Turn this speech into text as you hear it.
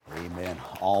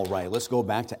All right, let's go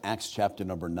back to Acts chapter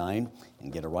number 9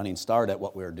 and get a running start at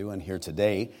what we're doing here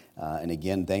today. And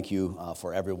again, thank you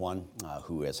for everyone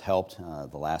who has helped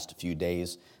the last few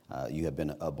days. You have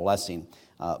been a blessing.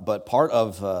 But part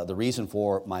of the reason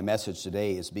for my message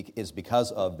today is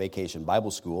because of Vacation Bible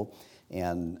School.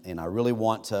 And I really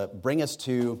want to bring us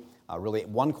to really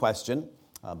one question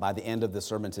by the end of the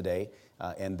sermon today,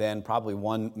 and then probably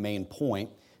one main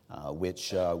point,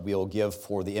 which we'll give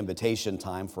for the invitation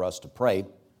time for us to pray.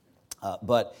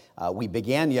 But we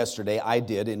began yesterday, I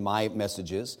did in my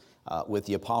messages, with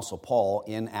the Apostle Paul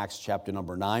in Acts chapter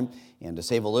number 9. And to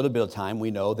save a little bit of time,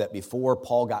 we know that before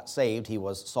Paul got saved, he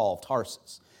was Saul of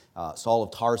Tarsus. Saul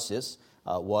of Tarsus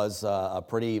was a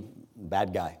pretty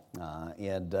bad guy.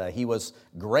 And he was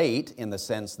great in the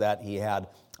sense that he had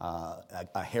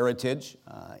a heritage,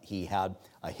 he had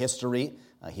a history,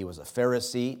 he was a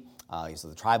Pharisee, he's of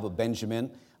the tribe of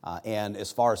Benjamin, and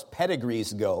as far as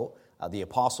pedigrees go, the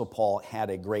Apostle Paul had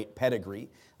a great pedigree.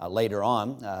 Later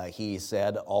on, he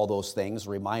said all those things,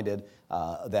 reminded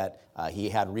that he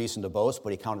had reason to boast,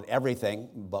 but he counted everything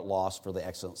but loss for the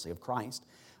excellency of Christ.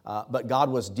 But God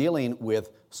was dealing with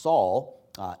Saul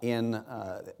in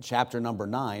chapter number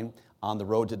 9 on the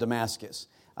road to Damascus.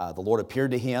 The Lord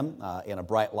appeared to him in a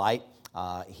bright light.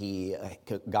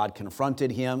 God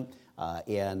confronted him.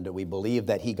 And we believe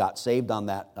that he got saved on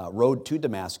that road to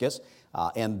Damascus.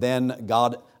 And then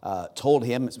God told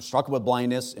him, struck him with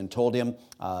blindness, and told him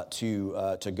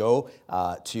to go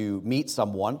to meet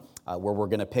someone, where we're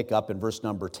going to pick up in verse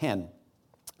number 10.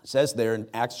 It says there in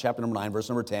Acts chapter number 9, verse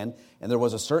number 10, "And there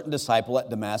was a certain disciple at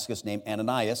Damascus named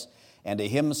Ananias, and to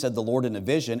him said the Lord in a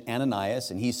vision, Ananias,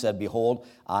 and he said, Behold,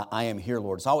 I am here,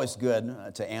 Lord." It's always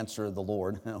good to answer the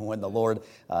Lord when the Lord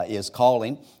is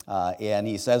calling. And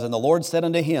he says, "And the Lord said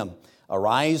unto him,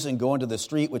 Arise and go into the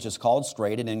street which is called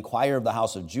Straight, and inquire of the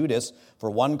house of Judas for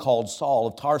one called Saul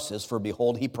of Tarsus, for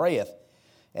behold, he prayeth,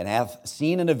 and hath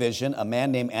seen in a vision a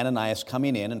man named Ananias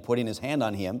coming in and putting his hand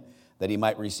on him, that he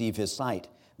might receive his sight.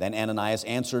 Then Ananias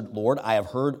answered, Lord, I have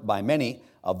heard by many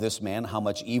of this man how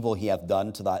much evil he hath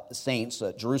done to thy saints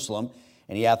at Jerusalem,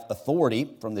 and he hath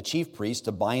authority from the chief priests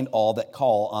to bind all that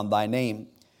call on thy name."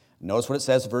 Notice what it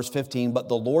says, verse 15, "But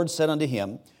the Lord said unto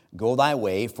him, Go thy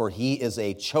way, for he is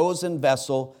a chosen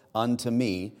vessel unto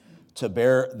me, to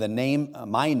bear the name,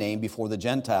 my name before the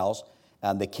Gentiles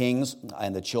and the kings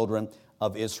and the children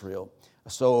of Israel."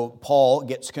 So Paul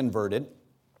gets converted,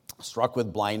 struck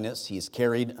with blindness. He's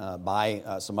carried by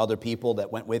some other people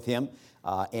that went with him.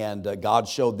 And God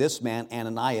showed this man,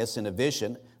 Ananias, in a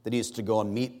vision that he is to go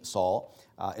and meet Saul.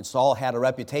 And Saul had a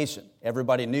reputation.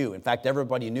 Everybody knew. In fact,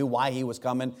 everybody knew why he was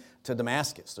coming to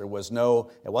Damascus. It wasn't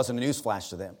a newsflash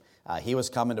to them. He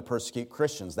was coming to persecute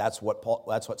Christians. That's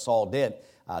what Saul did,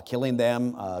 killing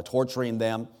them, torturing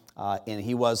them. And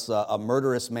he was a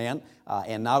murderous man.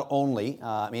 And not only,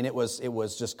 it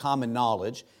was just common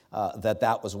knowledge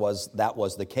that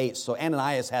was the case. So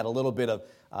Ananias had a little bit of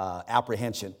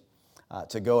apprehension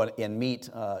to go and meet.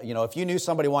 If you knew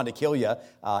somebody wanted to kill you,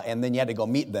 and then you had to go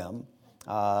meet them,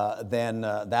 then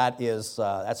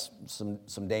that's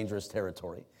some dangerous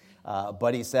territory.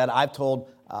 But he said, I've told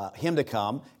him to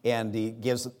come, and he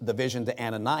gives the vision to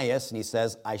Ananias, and he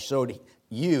says, I showed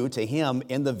you to him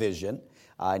in the vision.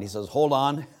 And he says, hold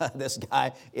on, this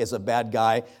guy is a bad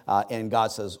guy. And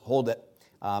God says, hold it.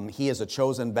 He is a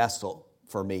chosen vessel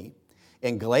for me.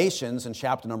 In Galatians, in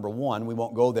chapter number 1, we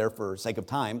won't go there for sake of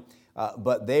time,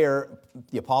 but there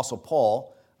the Apostle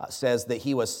Paul says that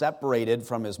he was separated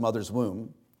from his mother's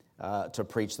womb to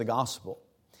preach the gospel.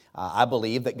 I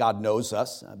believe that God knows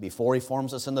us before he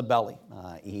forms us in the belly.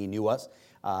 He knew us,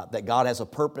 that God has a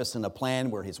purpose and a plan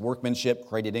where his workmanship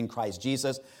created in Christ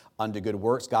Jesus unto good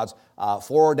works. God's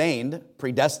foreordained,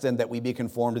 predestined that we be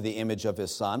conformed to the image of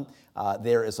his Son.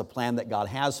 There is a plan that God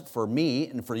has for me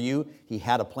and for you. He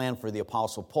had a plan for the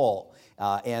Apostle Paul.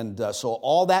 So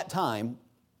all that time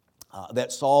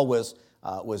that Saul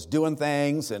was doing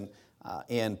things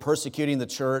and persecuting the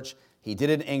church, he did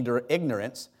it in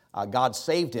ignorance. God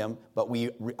saved him, but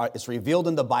it's revealed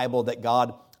in the Bible that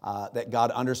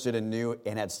God understood and knew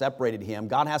and had separated him.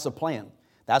 God has a plan.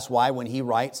 That's why when he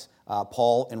writes,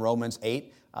 Paul in Romans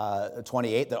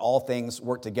 8:28, that all things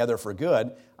work together for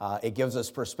good, it gives us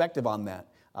perspective on that.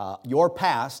 Your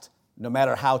past, no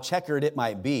matter how checkered it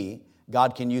might be,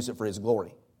 God can use it for his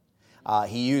glory.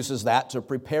 He uses that to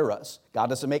prepare us. God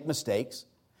doesn't make mistakes.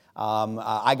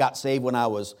 I got saved when I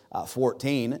was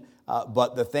 14,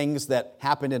 but the things that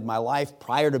happened in my life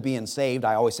prior to being saved,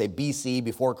 I always say BC,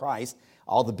 before Christ,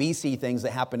 all the BC things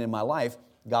that happened in my life,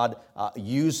 God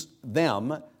used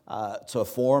them to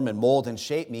form and mold and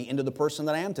shape me into the person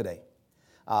that I am today.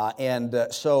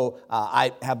 So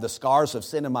I have the scars of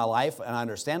sin in my life, and I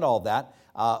understand all of that.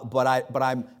 But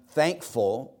I'm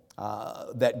thankful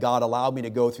that God allowed me to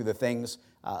go through the things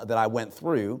that I went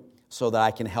through so that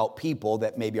I can help people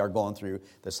that maybe are going through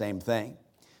the same thing.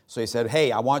 So he said,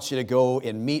 hey, I want you to go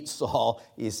and meet Saul.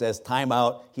 He says, time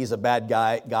out. He's a bad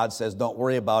guy. God says, don't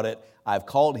worry about it. I've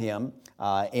called him,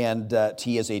 and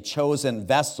he is a chosen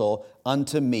vessel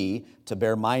unto me to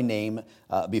bear my name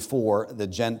before the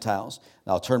Gentiles.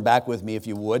 Now turn back with me, if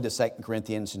you would, to 2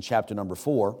 Corinthians in chapter number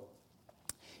 4.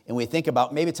 And we think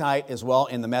about, maybe tonight as well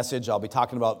in the message, I'll be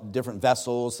talking about different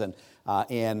vessels and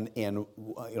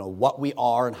what we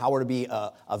are and how we're to be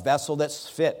a vessel that's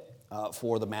fit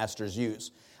for the Master's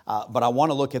use. But I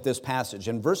want to look at this passage.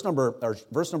 In verse number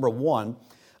 1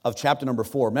 of chapter number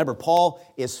 4, remember, Paul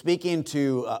is speaking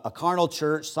to a carnal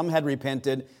church. Some had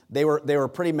repented. They were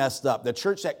pretty messed up. The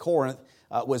church at Corinth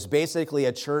was basically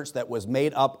a church that was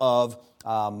made up of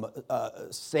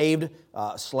saved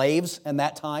slaves in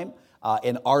that time,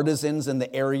 and artisans in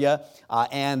the area,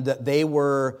 and they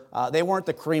weren't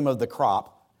the cream of the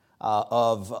crop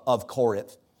of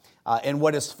Corinth. And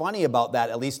what is funny about that,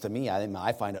 at least to me,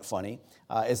 I find it funny,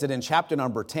 is that in chapter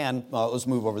number 10, let's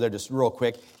move over there just real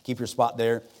quick, keep your spot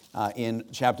there in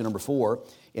chapter number 4.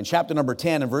 In chapter number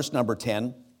 10 and verse number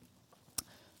 10,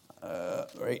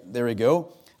 right, there we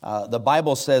go. The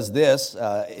Bible says this,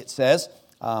 it says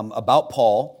about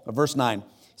Paul, verse 9,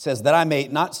 says, that I may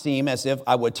not seem as if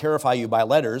I would terrify you by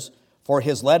letters, for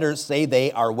his letters say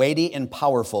they are weighty and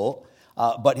powerful,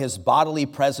 but his bodily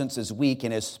presence is weak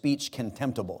and his speech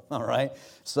contemptible. All right?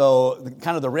 So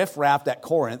kind of the riffraff at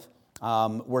Corinth,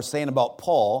 we're saying about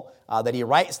Paul, that he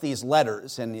writes these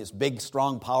letters, and these big,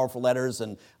 strong, powerful letters,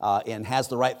 and has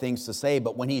the right things to say,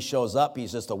 but when he shows up,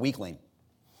 he's just a weakling.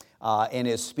 And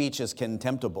his speech is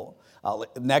contemptible.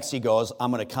 Next he goes, I'm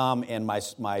going to come and my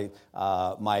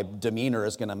demeanor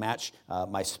is going to match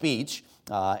my speech,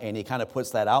 and he kind of puts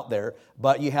that out there.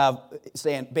 But you have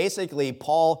saying, basically,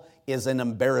 Paul is an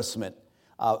embarrassment.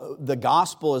 The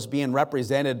gospel is being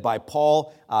represented by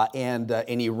Paul, and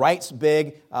he writes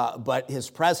big, but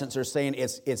his presence are saying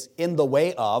it's in the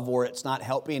way of, or it's not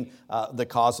helping the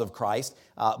cause of Christ,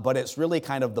 but it's really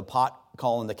kind of the pot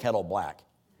calling the kettle black.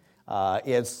 By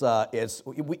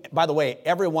the way,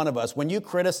 every one of us, when you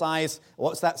criticize,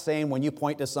 what's that saying? When you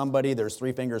point to somebody, there's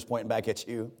three fingers pointing back at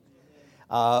you.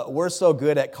 We're so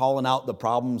good at calling out the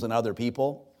problems in other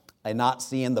people and not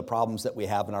seeing the problems that we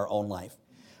have in our own life.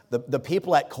 The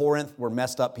people at Corinth were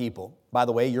messed up people. By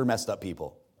the way, you're messed up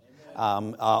people.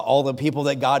 All the people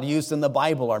that God used in the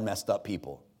Bible are messed up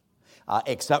people,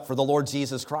 except for the Lord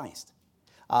Jesus Christ.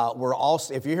 We're all,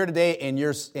 if you're here today and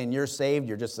you're saved,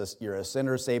 you're a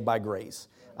sinner saved by grace.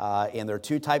 And there are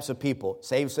two types of people: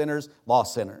 saved sinners,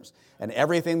 lost sinners. And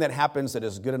everything that happens that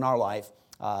is good in our life,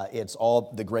 it's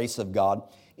all the grace of God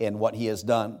and what He has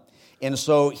done. And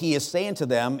so he is saying to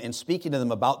them and speaking to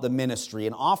them about the ministry.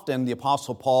 And often the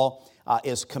Apostle Paul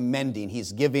is commending.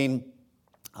 He's giving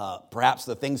perhaps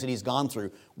the things that he's gone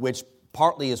through, which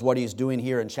partly is what he's doing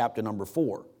here in chapter number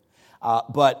 4.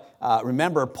 But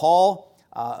remember,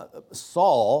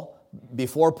 Saul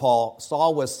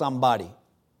was somebody.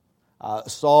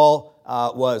 Saul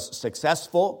was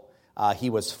successful. He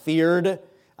was feared.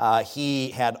 He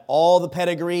had all the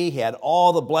pedigree. He had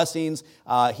all the blessings.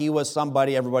 He was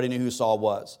somebody. Everybody knew who Saul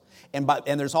was. And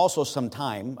there's also some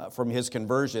time from his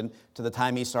conversion to the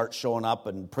time he starts showing up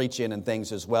and preaching and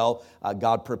things as well.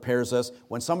 God prepares us.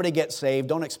 When somebody gets saved,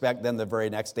 don't expect them the very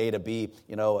next day to be,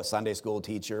 a Sunday school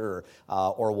teacher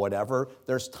or whatever.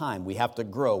 There's time. We have to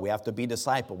grow. We have to be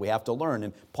discipled. We have to learn.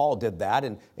 And Paul did that,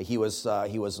 and he was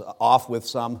off with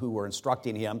some who were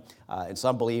instructing him, and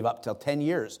some believe up till 10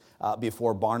 years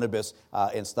before Barnabas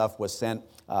and stuff was sent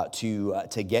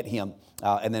to get him.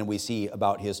 And then we see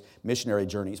about his missionary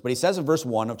journeys. But he says in verse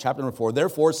 1 of chapter number 4,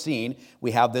 therefore, seeing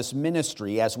we have this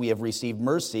ministry, as we have received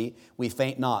mercy, we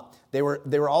faint not. They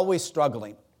were always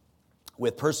struggling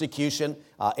with persecution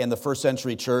in the first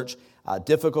century church,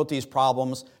 difficulties,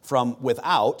 problems from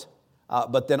without,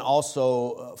 but then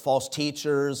also false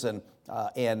teachers and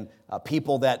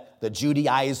people the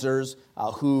Judaizers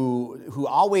who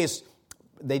always,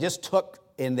 they just took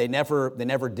and they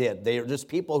never did. They are just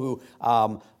people who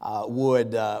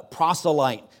would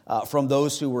proselyte from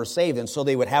those who were saved. And so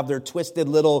they would have their twisted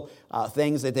little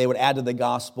things that they would add to the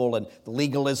gospel, and the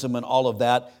legalism and all of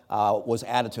that was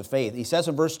added to faith. He says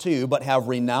in verse 2, but have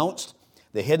renounced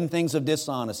the hidden things of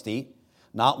dishonesty,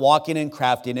 not walking in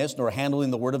craftiness, nor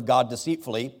handling the word of God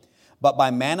deceitfully, but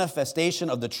by manifestation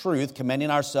of the truth,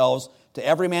 commending ourselves to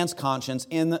every man's conscience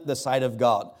in the sight of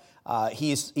God.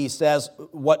 He says,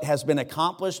 what has been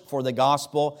accomplished for the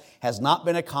gospel has not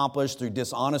been accomplished through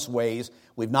dishonest ways.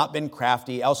 We've not been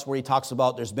crafty. Elsewhere he talks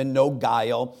about there's been no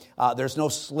guile. There's no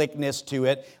slickness to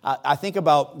it. I think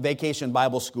about Vacation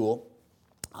Bible School.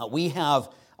 We have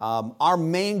our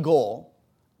main goal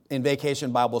in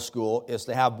Vacation Bible School is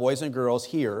to have boys and girls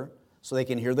here so they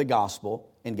can hear the gospel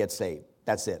and get saved.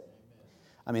 That's it.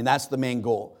 I mean, that's the main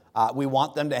goal. We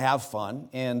want them to have fun,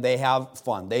 and they have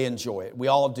fun. They enjoy it. We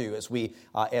all do as we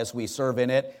serve in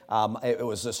it. It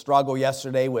was a struggle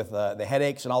yesterday with the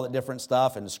headaches and all the different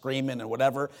stuff and screaming and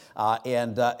whatever.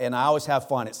 And I always have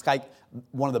fun. It's like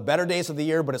one of the better days of the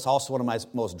year, but it's also one of my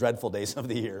most dreadful days of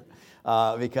the year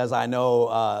because I know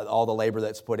all the labor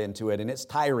that's put into it, and it's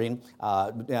tiring.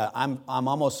 I'm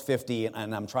almost 50,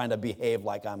 and I'm trying to behave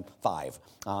like I'm 5,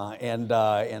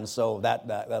 and so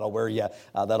that'll wear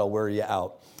you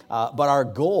out. But our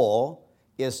goal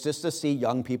is just to see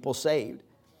young people saved.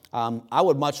 I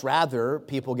would much rather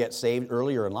people get saved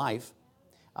earlier in life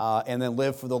and then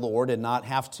live for the Lord and not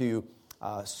have to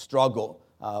struggle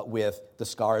with the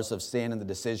scars of sin and the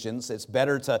decisions. It's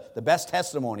better the best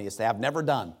testimony is to have never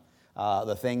done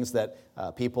the things that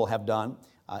people have done.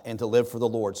 And to live for the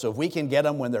Lord. So if we can get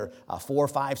them when they're 4,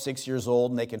 5, 6 years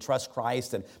old and they can trust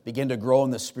Christ and begin to grow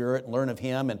in the Spirit and learn of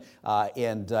Him and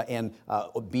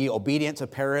be obedient to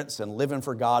parents and living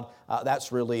for God,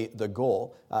 that's really the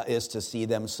goal, is to see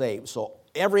them saved. So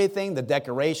everything, the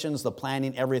decorations, the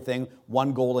planning, everything,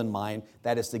 one goal in mind,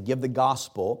 that is to give the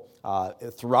gospel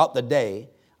throughout the day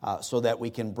so that we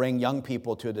can bring young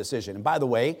people to a decision. And by the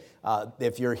way,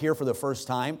 if you're here for the first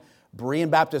time, Berean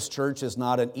Baptist Church is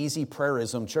not an easy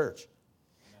prayerism church.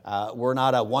 We're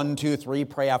not a 1, 2, 3,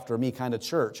 pray after me kind of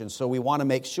church. And so we want to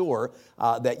make sure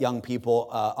that young people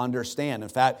understand. In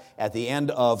fact, at the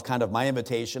end of kind of my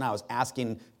invitation, I was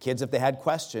asking kids if they had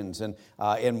questions. And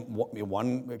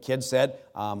one kid said,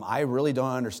 I really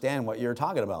don't understand what you're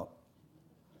talking about.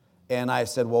 And I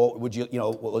said, well,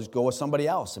 let's go with somebody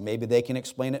else and maybe they can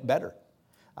explain it better.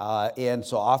 And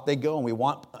so off they go, and we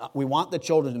want the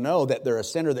children to know that they're a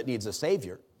sinner that needs a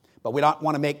Savior. But we don't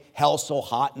want to make hell so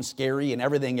hot and scary and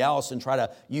everything else and try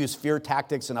to use fear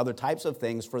tactics and other types of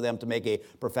things for them to make a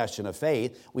profession of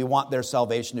faith. We want their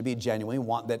salvation to be genuine. We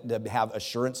want them to have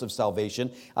assurance of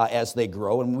salvation as they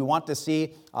grow. And we want to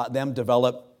see them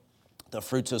develop the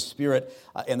fruits of Spirit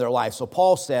in their life. So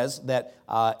Paul says that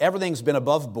everything's been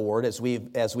above board as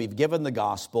we've given the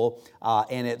gospel,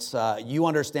 and it's you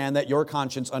understand that, your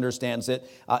conscience understands it,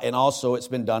 and also it's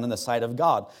been done in the sight of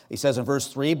God. He says in verse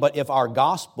 3, but if our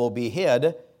gospel be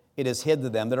hid, it is hid to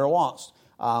them that are lost.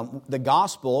 The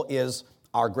gospel is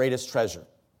our greatest treasure.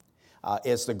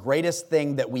 It's the greatest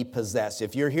thing that we possess.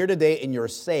 If you're here today and you're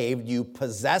saved, you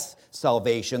possess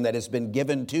salvation that has been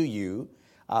given to you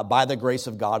by the grace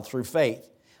of God through faith.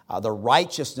 The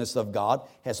righteousness of God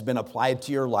has been applied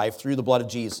to your life through the blood of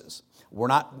Jesus.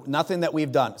 Nothing that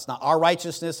we've done. It's not our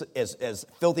righteousness as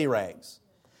filthy rags.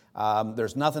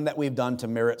 There's nothing that we've done to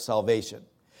merit salvation.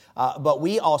 But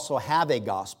we also have a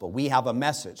gospel. We have a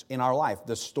message in our life,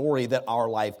 the story that our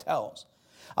life tells.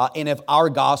 And if our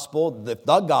gospel, if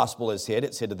the gospel is hid,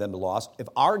 it's hid to them that are lost. If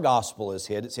our gospel is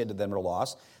hid, it's hid to them that are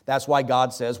lost. That's why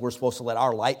God says we're supposed to let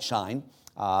our light shine.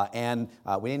 And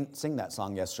we didn't sing that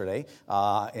song yesterday,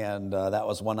 and that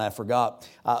was one I forgot.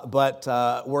 But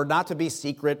we're not to be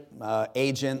secret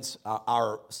agents.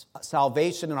 Our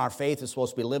salvation and our faith is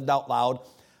supposed to be lived out loud.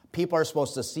 People are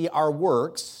supposed to see our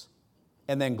works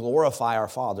and then glorify our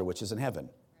Father, which is in heaven.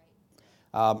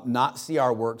 Not see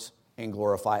our works and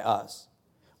glorify us.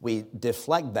 We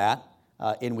deflect that,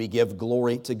 and we give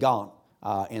glory to God.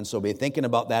 And so be thinking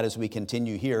about that as we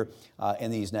continue here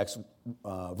in these next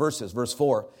verses. Verse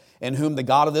 4, in whom the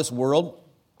God of this world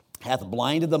hath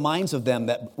blinded the minds of them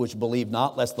that which believe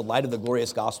not, lest the light of the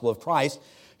glorious gospel of Christ,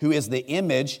 who is the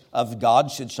image of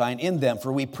God, should shine in them.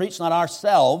 For we preach not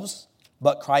ourselves,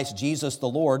 but Christ Jesus the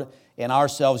Lord, and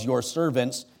ourselves your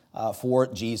servants for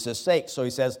Jesus' sake. So he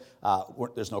says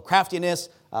there's no craftiness,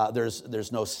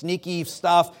 there's no sneaky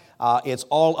stuff. It's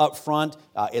all up front.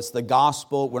 It's the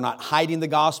gospel. We're not hiding the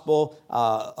gospel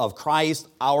of Christ,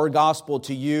 our gospel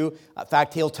to you. In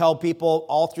fact, he'll tell people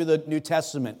all through the New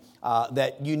Testament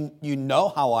that you know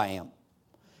how I am.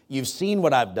 You've seen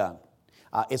what I've done.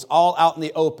 It's all out in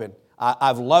the open.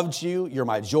 I've loved you. You're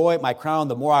my joy, my crown.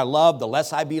 The more I love, the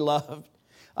less I be loved.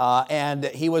 And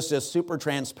he was just super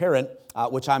transparent,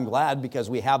 which I'm glad because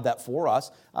we have that for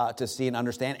us to see and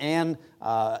understand. And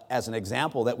as an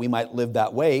example that we might live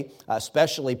that way,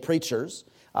 especially preachers,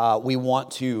 we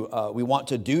want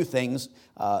to do things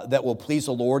that will please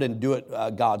the Lord and do it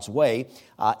God's way.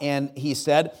 And he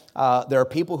said there are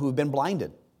people who've been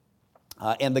blinded.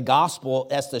 And the gospel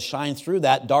has to shine through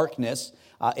that darkness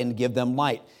and give them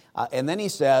light. And then he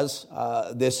says,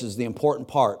 this is the important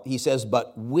part. He says,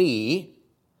 but we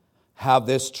have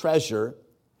this treasure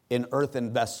in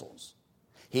earthen vessels.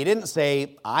 He didn't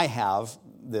say, I have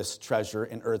this treasure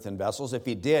in earthen vessels. If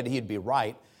he did, he'd be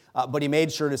right. But he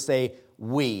made sure to say,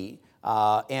 we.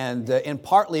 And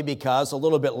partly because a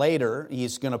little bit later,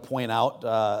 he's going to point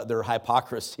out their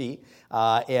hypocrisy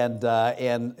and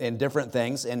different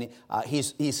things. And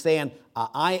he's saying,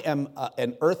 I am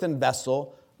an earthen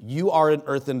vessel. You are an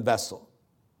earthen vessel.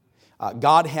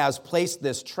 God has placed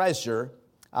this treasure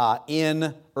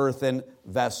in earthen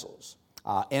vessels.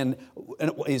 And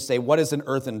you say, what is an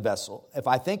earthen vessel? If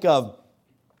I think of,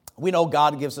 we know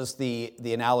God gives us the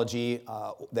analogy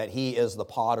that he is the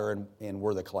potter and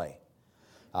we're the clay.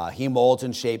 He molds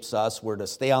and shapes us. We're to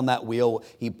stay on that wheel.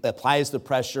 He applies the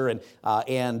pressure,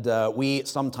 and we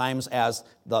sometimes, as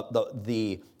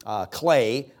the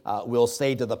clay, will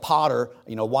say to the potter,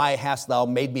 why hast thou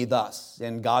made me thus?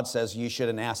 And God says, you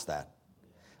shouldn't ask that.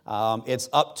 It's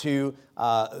up to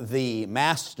the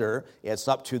master. It's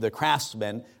up to the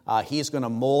craftsman. He's going to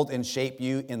mold and shape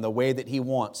you in the way that he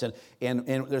wants. And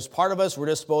there's part of us, we're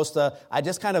just supposed to, I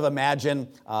just kind of imagine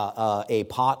a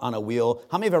pot on a wheel.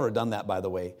 How many have ever done that, by the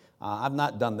way? I've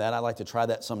not done that. I'd like to try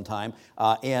that sometime.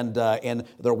 And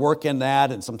they're working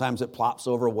that, and sometimes it plops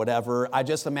over, whatever. I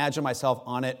just imagine myself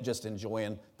on it, just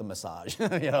enjoying the massage.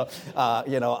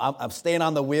 I'm staying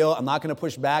on the wheel. I'm not going to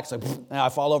push back, so I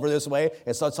fall over this way.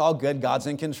 And so it's all good. God's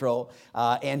in control.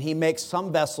 And he makes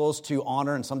some vessels to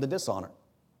honor and some to dishonor.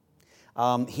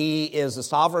 He is a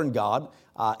sovereign God,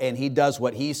 and he does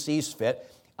what he sees fit.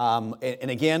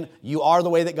 And again, you are the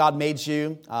way that God made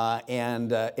you, and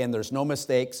there's no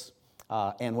mistakes.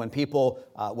 And when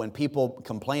people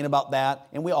complain about that,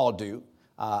 and we all do,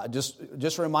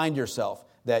 just remind yourself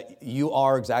that you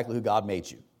are exactly who God made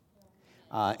you.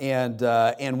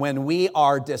 And when we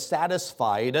are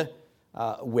dissatisfied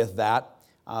with that,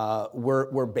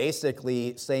 we're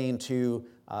basically saying to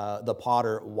the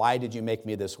potter, why did you make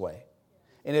me this way?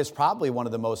 And it's probably one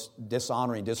of the most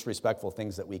dishonoring, disrespectful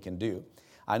things that we can do.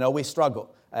 I know we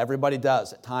struggle. Everybody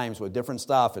does at times with different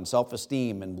stuff and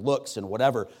self-esteem and looks and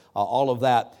whatever, all of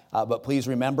that. But please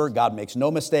remember, God makes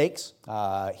no mistakes.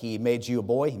 He made you a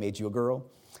boy. He made you a girl.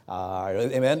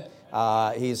 Amen.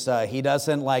 He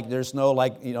doesn't there's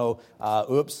no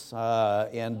oops,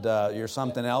 and you're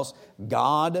something else.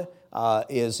 God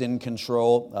is in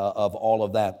control of all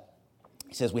of that.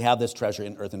 He says we have this treasure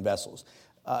in earthen vessels.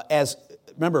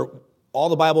 Remember, all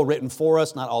the Bible written for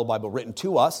us, not all the Bible written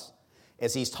to us.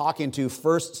 As he's talking to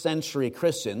first century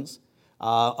Christians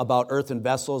about earthen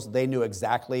vessels, they knew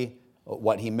exactly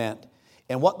what he meant.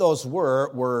 And what those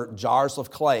were jars of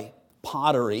clay,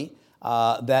 pottery,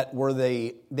 they were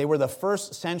the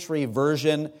first century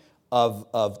version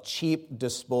of cheap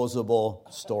disposable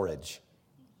storage.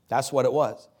 That's what it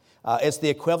was. It's the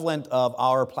equivalent of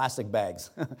our plastic bags,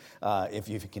 if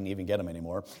you can even get them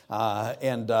anymore.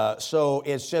 So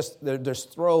it's just, there's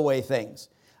throwaway things.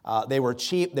 They were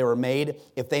cheap, they were made.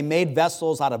 If they made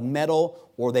vessels out of metal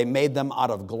or they made them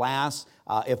out of glass,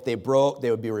 if they broke,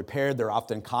 they would be repaired. They're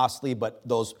often costly, but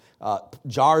those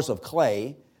jars of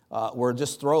clay were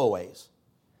just throwaways.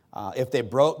 If they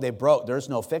broke, they broke. There's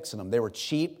no fixing them. They were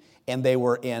cheap, and they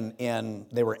were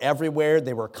they were everywhere.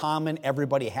 They were common.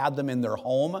 Everybody had them in their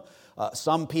home.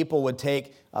 Some people would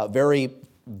take very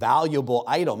valuable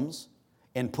items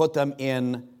and put them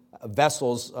in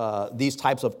vessels, these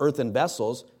types of earthen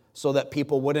vessels, so that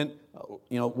people wouldn't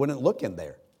look in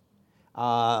there.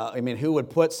 Who would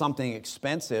put something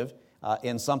expensive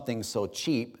in something so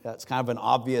cheap? That's kind of an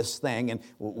obvious thing, and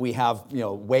we have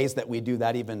ways that we do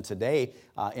that even today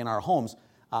in our homes.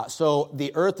 So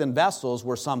the earthen vessels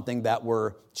were something that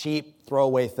were cheap,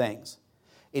 throwaway things.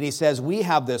 And he says, we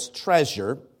have this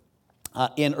treasure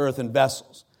in earthen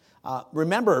vessels.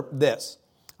 Remember this.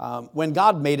 When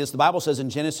God made us, the Bible says in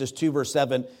Genesis 2, verse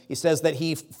 7, he says that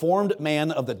he formed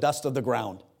man of the dust of the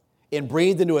ground and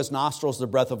breathed into his nostrils the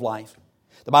breath of life.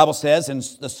 The Bible says, in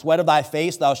the sweat of thy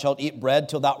face thou shalt eat bread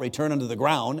till thou return unto the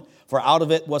ground, for out of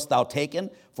it wast thou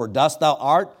taken, for dust thou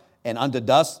art, and unto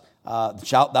dust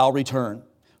shalt thou return.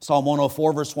 Psalm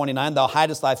 104, verse 29, thou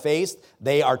hidest thy face,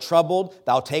 they are troubled,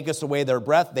 thou takest away their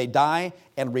breath, they die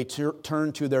and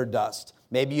return to their dust.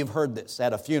 Maybe you've heard this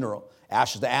at a funeral.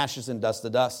 Ashes to ashes and dust to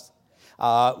dust.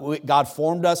 God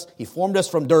formed us. He formed us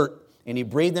from dirt, and he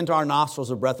breathed into our nostrils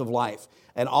the breath of life.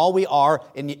 And all we are,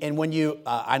 and when you,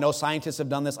 I know scientists have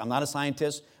done this. I'm not a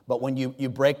scientist, but when you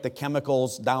break the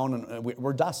chemicals down,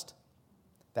 we're dust.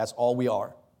 That's all we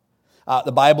are.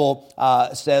 The Bible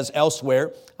says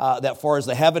elsewhere that for as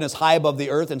the heaven is high above the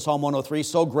earth in Psalm 103,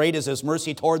 so great is his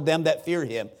mercy toward them that fear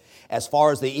him. As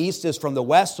far as the east is from the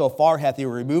west, so far hath he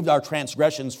removed our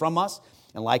transgressions from us.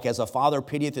 And like as a father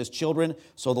pitieth his children,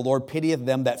 so the Lord pitieth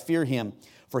them that fear him.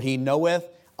 For he knoweth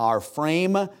our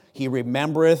frame, he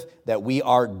remembereth that we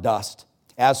are dust.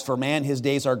 As for man, his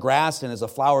days are grass, and as a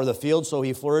flower of the field, so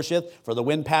he flourisheth. For the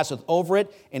wind passeth over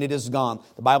it, and it is gone.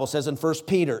 The Bible says in 1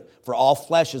 Peter, for all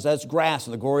flesh is as grass,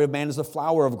 and the glory of man is the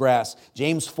flower of grass.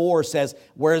 James 4 says,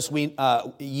 whereas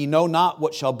ye know not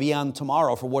what shall be on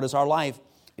tomorrow, for what is our life?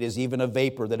 It is even a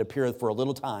vapor that appeareth for a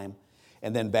little time,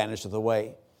 and then vanisheth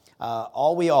away.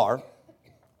 All we are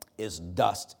is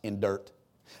dust and dirt.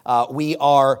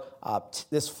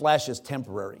 This flesh is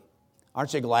temporary.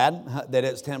 Aren't you glad that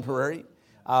it's temporary?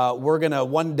 We're going to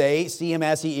one day see him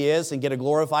as he is and get a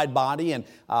glorified body,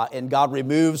 and God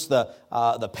removes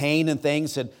the pain and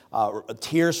things and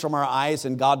tears from our eyes,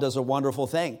 and God does a wonderful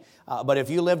thing. But if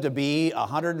you live to be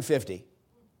 150,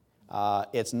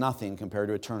 it's nothing compared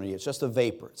to eternity. It's just a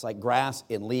vapor. It's like grass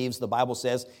and leaves. The Bible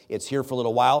says it's here for a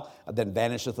little while, then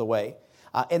vanisheth away.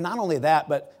 And not only that,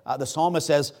 but the psalmist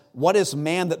says, what is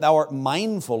man that thou art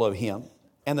mindful of him,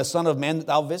 and the son of man that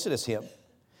thou visitest him?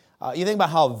 You think about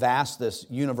how vast this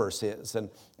universe is and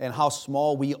how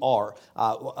small we are.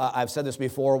 I've said this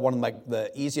before. One of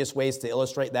the easiest ways to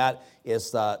illustrate that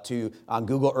is on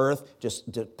Google Earth,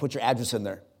 just to put your address in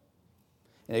there.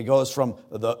 And it goes from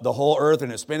the whole earth,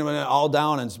 and it's spinning it all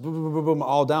down, and it's boom, boom, boom, boom,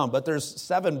 all down. But there's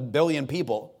 7 billion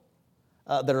people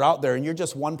that are out there, and you're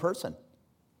just one person.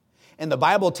 And the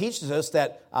Bible teaches us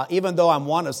that even though I'm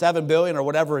one of 7 billion or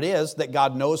whatever it is, that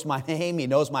God knows my name, He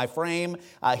knows my frame,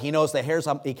 He knows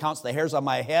He counts the hairs on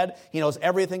my head, He knows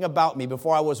everything about me.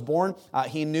 Before I was born,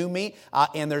 He knew me,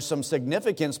 and there's some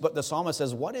significance, but the psalmist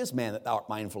says, what is man that thou art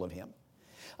mindful of him?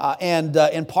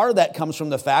 And part of that comes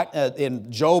from the fact,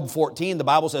 in Job 14, the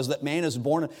Bible says that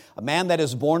a man that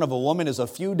is born of a woman is a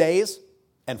few days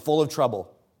and full of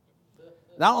trouble.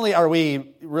 Not only are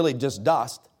we really just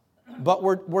dust, but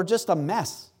we're just a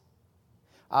mess.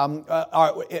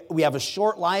 We have a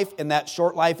short life, and that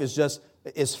short life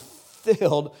is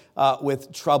filled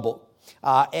with trouble.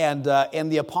 And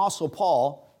the Apostle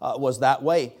Paul was that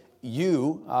way.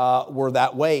 You were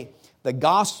that way. The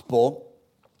gospel,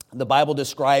 the Bible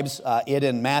describes it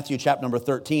in Matthew chapter number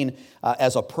 13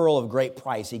 as a pearl of great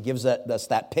price. He gives us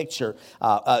that picture.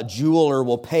 A jeweler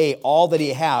will pay all that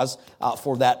he has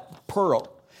for that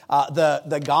pearl.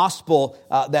 The gospel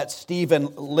that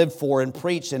Stephen lived for and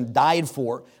preached and died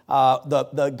for,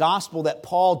 the gospel that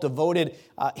Paul devoted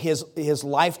his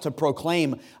life to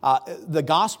proclaim. The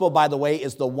gospel, by the way,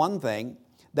 is the one thing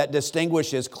that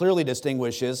clearly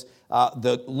distinguishes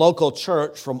the local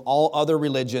church from all other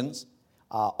religions,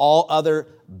 all other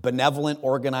benevolent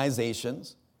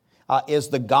organizations, is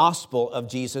the gospel of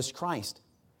Jesus Christ.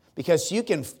 Because you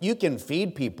can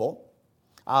feed people,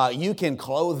 you can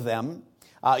clothe them,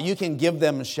 you can give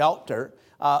them shelter,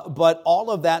 but all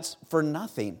of that's for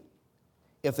nothing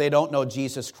if they don't know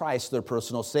Jesus Christ, their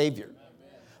personal Savior.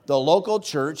 The local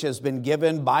church has been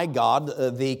given by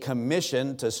God the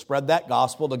commission to spread that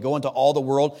gospel, to go into all the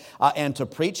world and to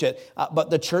preach it.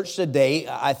 But the church today,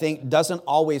 I think, doesn't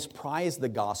always prize the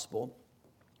gospel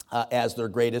as their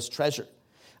greatest treasure.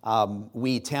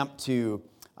 We attempt to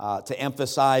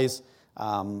emphasize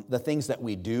the things that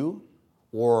we do,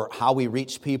 or how we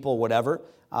reach people, whatever.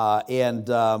 And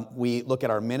we look at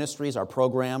our ministries, our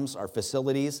programs, our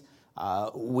facilities.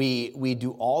 We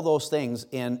do all those things,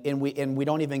 and we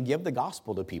don't even give the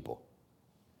gospel to people.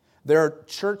 There are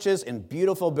churches in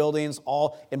beautiful buildings,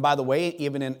 and by the way,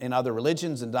 even in other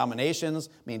religions and denominations,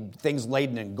 things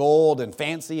laden in gold and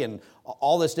fancy and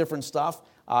all this different stuff,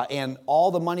 and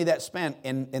all the money that's spent,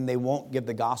 and they won't give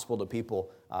the gospel to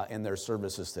people in their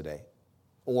services today.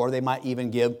 Or they might even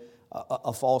give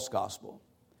a false gospel.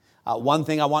 One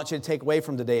thing I want you to take away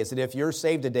from today is that if you're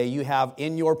saved today, you have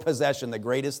in your possession the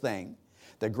greatest thing,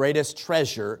 the greatest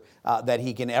treasure that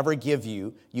He can ever give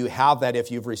you. You have that if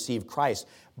you've received Christ.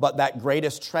 But that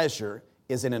greatest treasure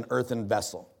is in an earthen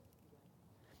vessel.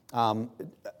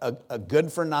 A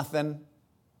good-for-nothing,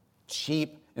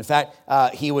 cheap. In fact,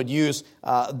 he would use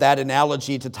that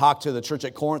analogy to talk to the church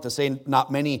at Corinth, to say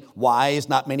not many wise,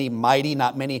 not many mighty,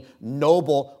 not many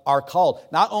noble are called.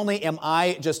 Not only am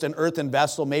I just an earthen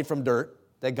vessel made from dirt,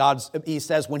 that He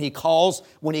says when He calls,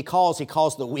 He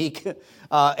calls the weak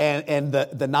and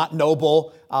the not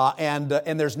noble. And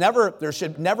there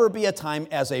should never be a time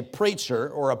as a preacher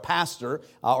or a pastor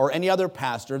or any other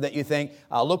pastor that you think,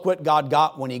 look what God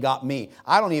got when He got me.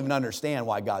 I don't even understand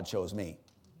why God chose me.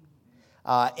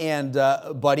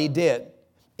 But He did.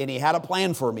 And he had a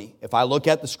plan for me. If I look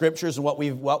at the scriptures and what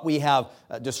we have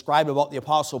described about the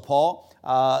Apostle Paul,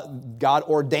 God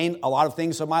ordained a lot of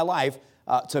things in my life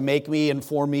to make me and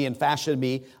form me and fashion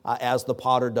me as the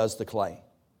potter does the clay.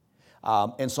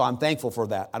 And so I'm thankful for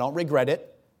that. I don't regret it.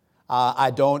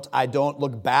 I don't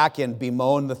look back and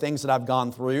bemoan the things that I've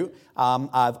gone through.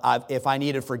 If I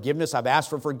needed forgiveness, I've asked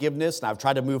for forgiveness, and I've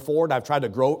tried to move forward. I've tried to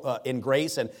grow in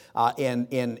grace and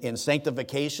in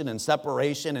sanctification and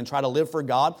separation, and try to live for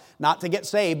God, not to get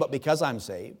saved, but because I'm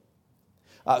saved,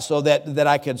 so that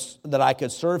I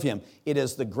could serve Him. It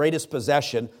is the greatest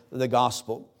possession of the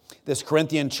gospel. This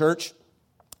Corinthian church,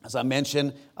 as I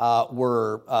mentioned,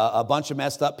 were a bunch of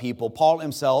messed up people. Paul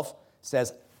himself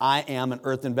says, I am an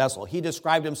earthen vessel. He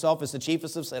described himself as the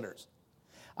chiefest of sinners.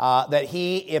 That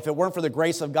he, if it weren't for the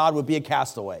grace of God, would be a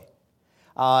castaway.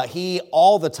 He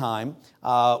all the time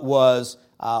was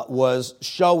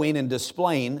showing and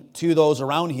displaying to those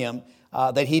around him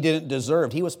that he didn't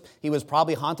deserve. He was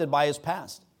probably haunted by his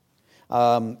past.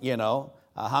 How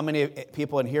many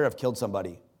people in here have killed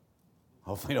somebody?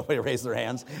 Hopefully nobody raised their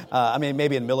hands.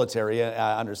 Maybe in military,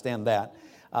 I understand that.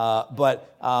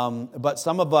 But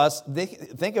some of us,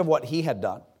 think of what he had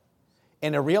done.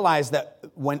 And to realize that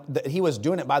that he was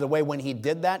doing it, by the way, when he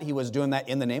did that, he was doing that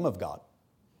in the name of God.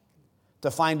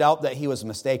 To find out that he was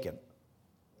mistaken.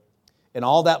 And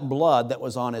all that blood that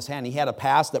was on his hand, he had a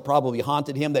past that probably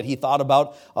haunted him, that he thought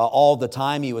about all the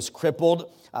time. He was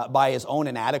crippled by his own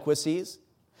inadequacies.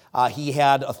 He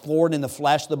had a thorn in the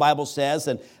flesh, the Bible says,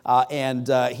 and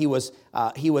he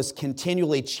was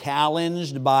continually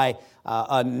challenged by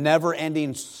a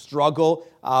never-ending struggle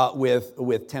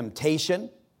with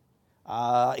temptation.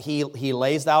 He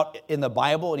lays out in the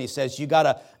Bible, and he says, you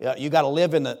gotta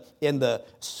live in the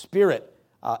Spirit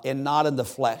and not in the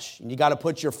flesh. And you got to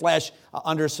put your flesh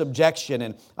under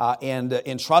subjection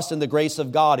and trust in the grace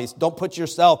of God. Don't put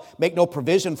yourself, make no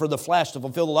provision for the flesh to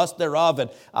fulfill the lust thereof,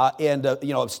 and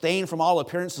abstain from all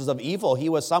appearances of evil. He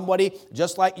was somebody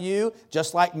just like you,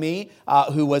 just like me,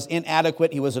 who was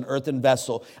inadequate. He was an earthen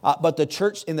vessel. But the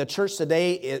church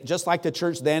today, just like the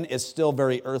church then, is still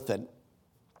very earthen.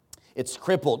 It's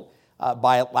crippled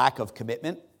by a lack of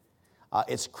commitment.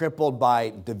 It's crippled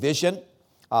by division.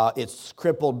 It's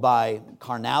crippled by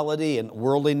carnality and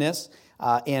worldliness,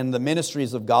 and the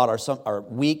ministries of God are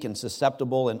weak and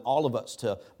susceptible, and all of us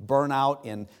to burnout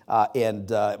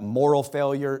and moral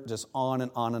failure, just on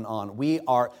and on and on.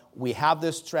 We have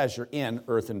this treasure in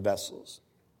earthen vessels.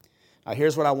 Now,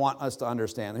 here's what I want us to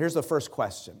understand. Here's the first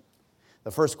question.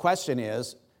 The first question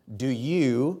is, do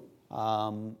you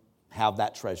have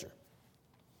that treasure?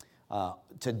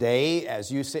 Today,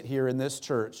 as you sit here in this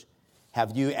church,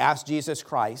 have you asked Jesus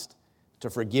Christ to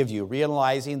forgive you,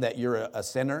 realizing that you're a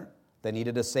sinner that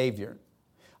needed a Savior,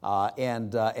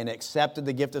 and accepted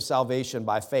the gift of salvation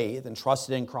by faith and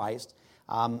trusted in Christ?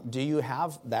 Do you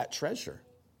have that treasure?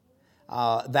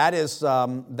 That is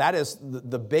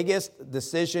the biggest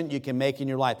decision you can make in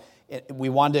your life. We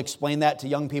wanted to explain that to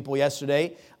young people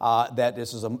yesterday, that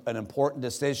this is an important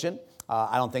decision.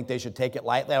 I don't think they should take it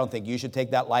lightly. I don't think you should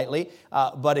take that lightly.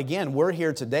 But again, we're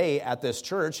here today at this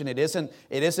church, and it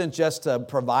isn't just to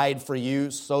provide for you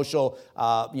a social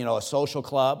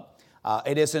club.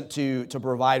 It isn't to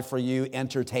provide for you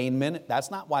entertainment. That's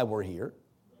not why we're here.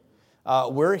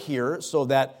 We're here so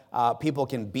that people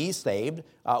can be saved.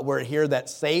 We're here that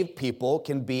saved people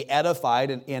can be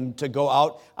edified and to go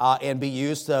out and be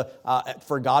used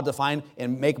for God to find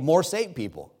and make more saved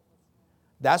people.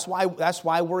 That's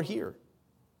why we're here.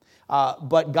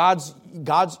 But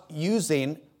God's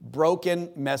using broken,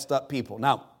 messed up people.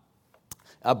 Now,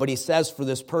 but He says for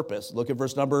this purpose, look at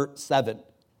verse number 7.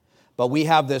 But we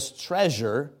have this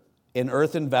treasure in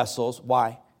earthen vessels.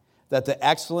 Why? That the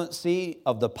excellency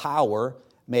of the power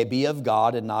may be of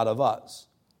God and not of us.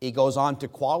 He goes on to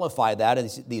qualify that in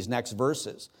these next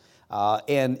verses.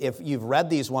 And if you've read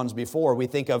these ones before, we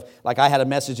think of, like I had a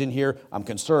message in here, I'm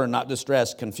concerned, not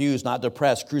distressed, confused, not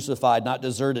depressed, crucified, not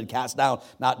deserted, cast down,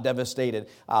 not devastated.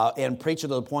 And preach to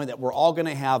the point that we're all going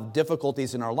to have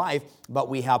difficulties in our life, but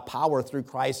we have power through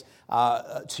Christ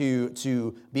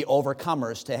to be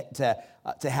overcomers,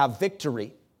 to have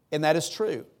victory. And that is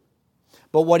true.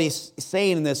 But what he's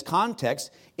saying in this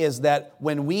context is that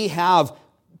when we have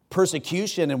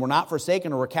persecution and we're not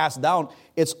forsaken or we're cast down,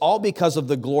 it's all because of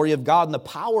the glory of God and the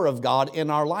power of God in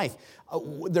our life.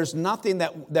 There's nothing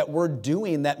that we're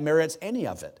doing that merits any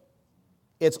of it.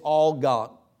 It's all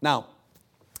God. Now,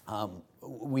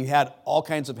 we had all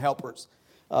kinds of helpers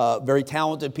very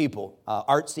talented people,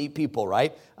 artsy people,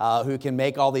 right, who can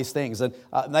make all these things. And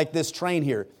like this train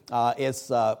here,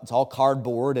 it's all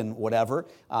cardboard and whatever,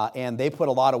 and they put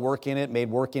a lot of work in it, made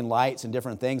working lights and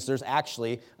different things. There's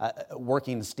actually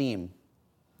working steam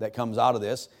that comes out of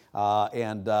this,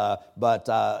 but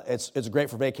it's great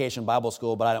for Vacation Bible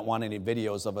School. But I don't want any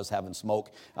videos of us having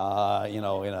smoke, in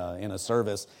a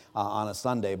service on a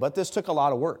Sunday. But this took a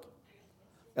lot of work,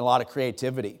 and a lot of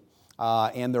creativity,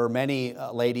 and there were many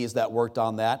ladies that worked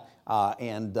on that,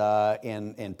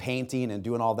 and painting and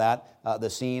doing all that, the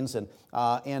scenes, and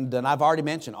I've already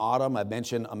mentioned Autumn, I've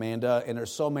mentioned Amanda, and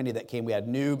there's so many that came. We had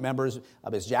new members.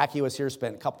 As Jackie was here,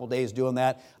 spent a couple days doing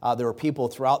that. There were people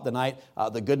throughout the night.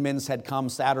 The Goodmans had come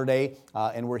Saturday,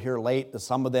 and we're here late.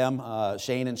 Some of them,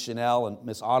 Shane and Chanel and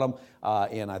Miss Autumn,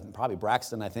 and probably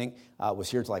Braxton, I think, was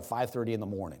here till like 5:30 in the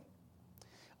morning.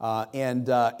 And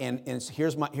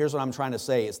here's what I'm trying to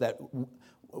say is that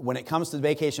when it comes to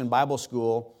Vacation Bible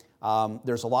School,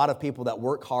 there's a lot of people that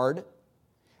work hard,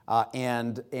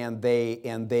 and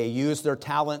they use their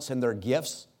talents and their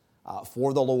gifts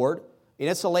for the Lord, and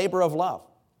it's a labor of love.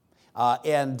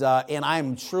 And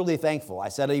I'm truly thankful. I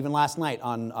said it even last night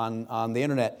on the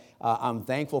internet. I'm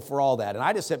thankful for all that. And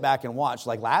I just sit back and watch.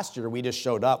 Like last year, we just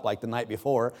showed up like the night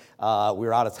before. We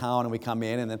were out of town and we come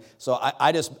in. And then so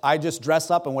I just dress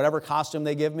up in whatever costume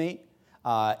they give me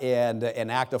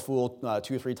and act a fool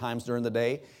 2 or 3 times during the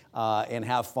day and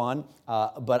have fun.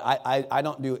 But I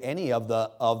don't do any of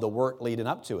the work leading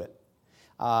up to it.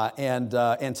 And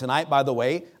tonight, by the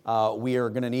way, we are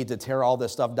going to need to tear all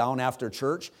this stuff down after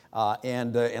church,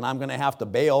 and I'm going to have to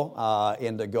bail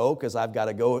and to go because I've got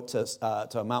to go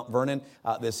to Mount Vernon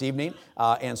this evening,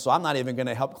 and so I'm not even going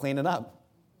to help clean it up.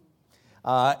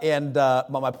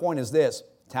 But my point is this: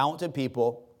 talented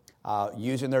people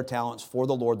using their talents for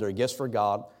the Lord, their gifts for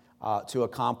God, to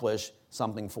accomplish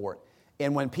something for it.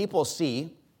 And when people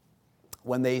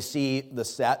when they see the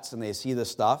sets and they see the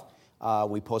stuff.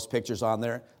 We post pictures on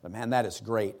there, but man, that is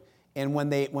great. And when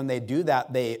they do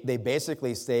that, they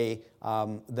basically say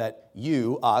that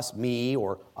you, us, me,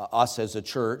 or us as a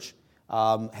church,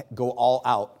 go all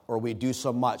out, or we do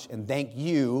so much. And thank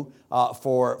you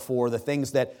for the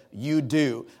things that you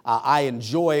do. I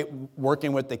enjoy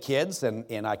working with the kids,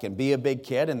 and I can be a big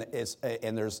kid,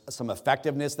 and there's some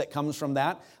effectiveness that comes from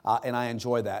that, and I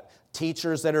enjoy that.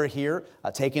 Teachers that are here,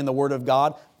 taking the Word of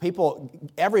God, people,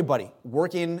 everybody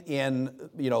working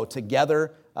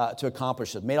together to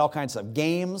accomplish it. Made all kinds of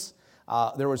games.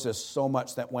 There was just so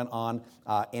much that went on,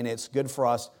 and it's good for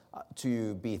us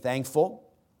to be thankful,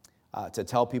 to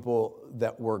tell people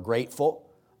that we're grateful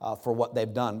for what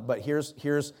they've done. But here's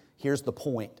the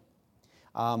point.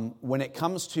 When it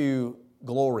comes to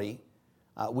glory,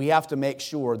 we have to make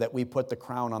sure that we put the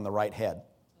crown on the right head.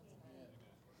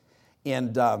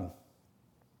 And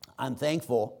I'm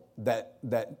thankful that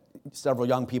several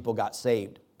young people got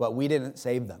saved, but we didn't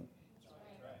save them.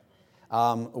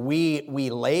 We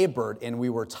labored, and we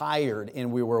were tired,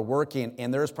 and we were working,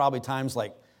 and there's probably times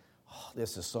like, oh,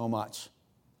 this is so much.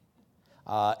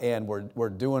 And we're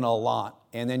doing a lot.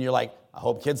 And then you're like, I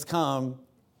hope kids come.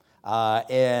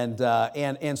 And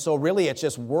so really it's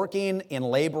just working and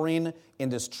laboring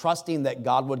and just trusting that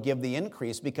God would give the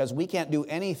increase, because we can't do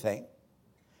anything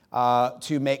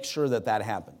to make sure that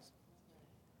happens.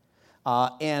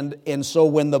 And so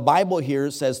when the Bible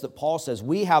here says that Paul says,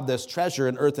 we have this treasure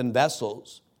in earthen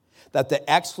vessels, that the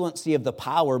excellency of the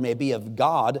power may be of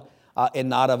God and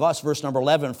not of us. Verse number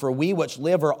 11, for we which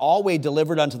live are always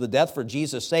delivered unto the death for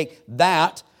Jesus' sake,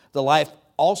 that the life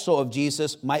also of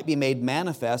Jesus might be made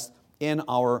manifest in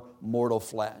our mortal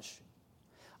flesh.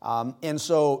 And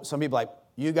so some people are like,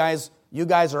 you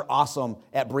guys are awesome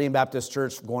at Berean Baptist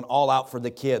Church, going all out for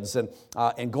the kids and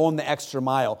going the extra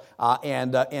mile.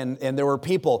 And there were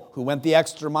people who went the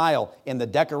extra mile in the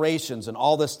decorations and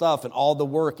all this stuff and all the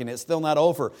work, and it's still not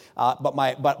over. But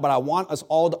I want us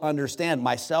all to understand,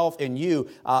 myself and you,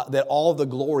 that all the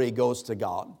glory goes to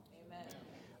God. Amen.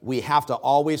 We have to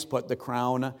always put the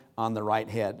crown on the right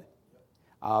head.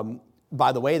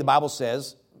 By the way, the Bible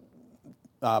says,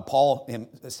 Paul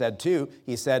said too,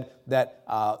 he said that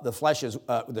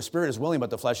the spirit is willing, but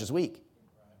the flesh is weak.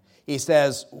 He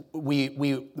says we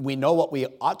know what we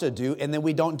ought to do, and then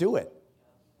we don't do it.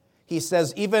 He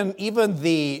says even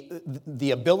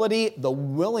the ability, the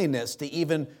willingness to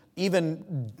even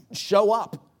show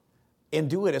up and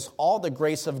do it is all the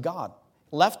grace of God.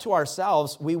 Left to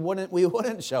ourselves, we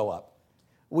wouldn't show up.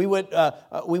 We would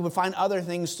find other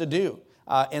things to do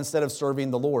instead of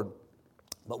serving the Lord.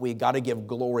 But we got to give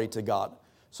glory to God.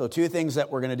 So 2 things that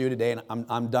we're going to do today, and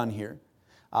I'm done here.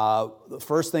 The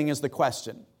first thing is the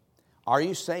question: are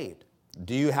you saved?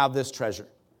 Do you have this treasure?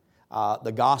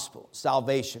 the gospel,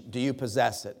 salvation? Do you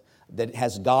possess it? That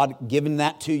has God given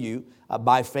that to you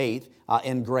by faith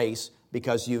in grace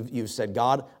because you've said,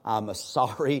 God, I'm a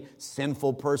sorry,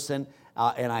 sinful person,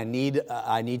 and I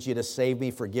need you to save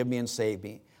me, forgive me, and save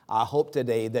me. I hope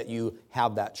today that you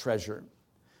have that treasure.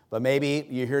 But maybe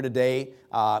you're here today.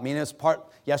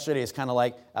 Yesterday is kind of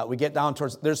like we get down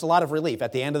towards, there's a lot of relief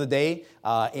at the end of the day.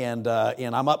 And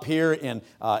I'm up here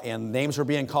and names are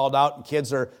being called out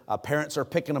and parents are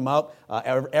picking them up.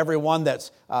 Everyone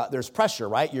there's pressure,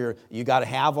 right? You got to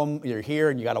have them. You're here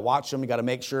and you got to watch them. You got to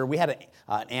make sure. We had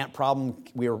an ant problem.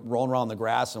 We were rolling around the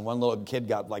grass and one little kid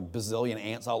got like bazillion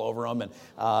ants all over him. And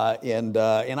I,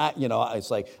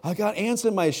 it's like, I got ants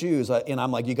in my shoes. And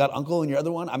I'm like, you got uncle in your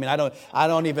other one? I mean, I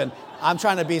don't even, I'm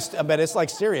trying to be, but it's like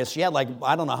serious. She had like,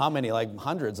 I don't know how many, like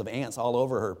hundreds of ants all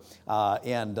over her.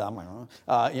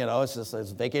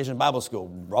 It's Vacation Bible School.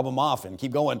 Rub them off and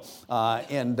keep going.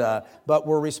 But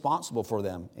we're responsible for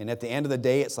them. And at the end of the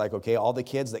day, it's like, okay, all the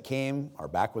kids that came are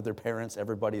back with their parents.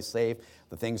 Everybody's safe.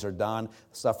 The things are done.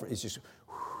 Stuff is just,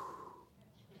 whew.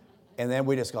 And then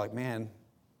we just go like, man,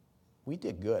 we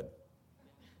did good.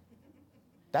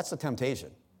 That's the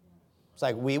temptation. It's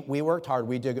like we worked hard.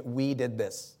 We did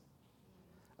this.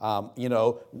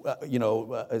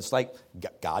 It's like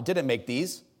God didn't make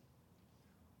these.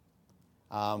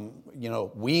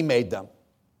 We made them.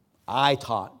 I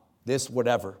taught this,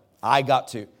 whatever. I got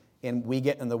to. And we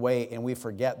get in the way and we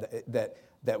forget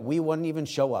that we wouldn't even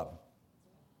show up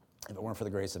if it weren't for the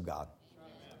grace of God.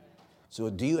 So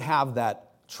do you have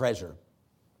that treasure?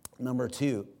 Number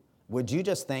 2, would you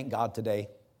just thank God today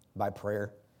by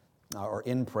prayer or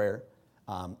in prayer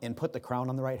and put the crown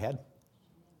on the right head?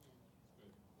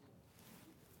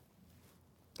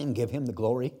 And give him the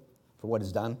glory for what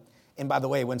he's done. And by the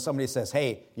way, when somebody says,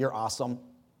 hey, you're awesome,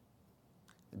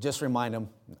 just remind them,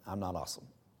 I'm not awesome.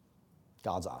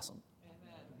 God's awesome.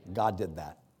 Amen. God did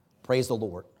that. Praise the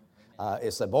Lord.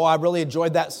 It said, I really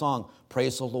enjoyed that song.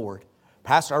 Praise the Lord.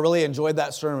 Pastor, I really enjoyed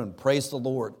that sermon. Praise the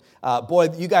Lord.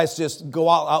 You guys just go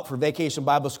out for Vacation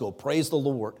Bible School. Praise the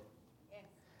Lord. Yes.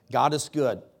 God is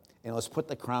good. And let's put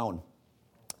the crown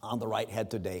on the right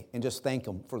head today and just thank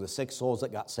him for the 6 souls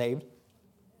that got saved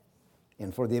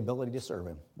and for the ability to serve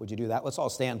him. Would you do that? Let's all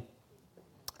stand.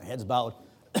 Our heads bowed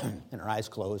and our eyes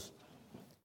closed.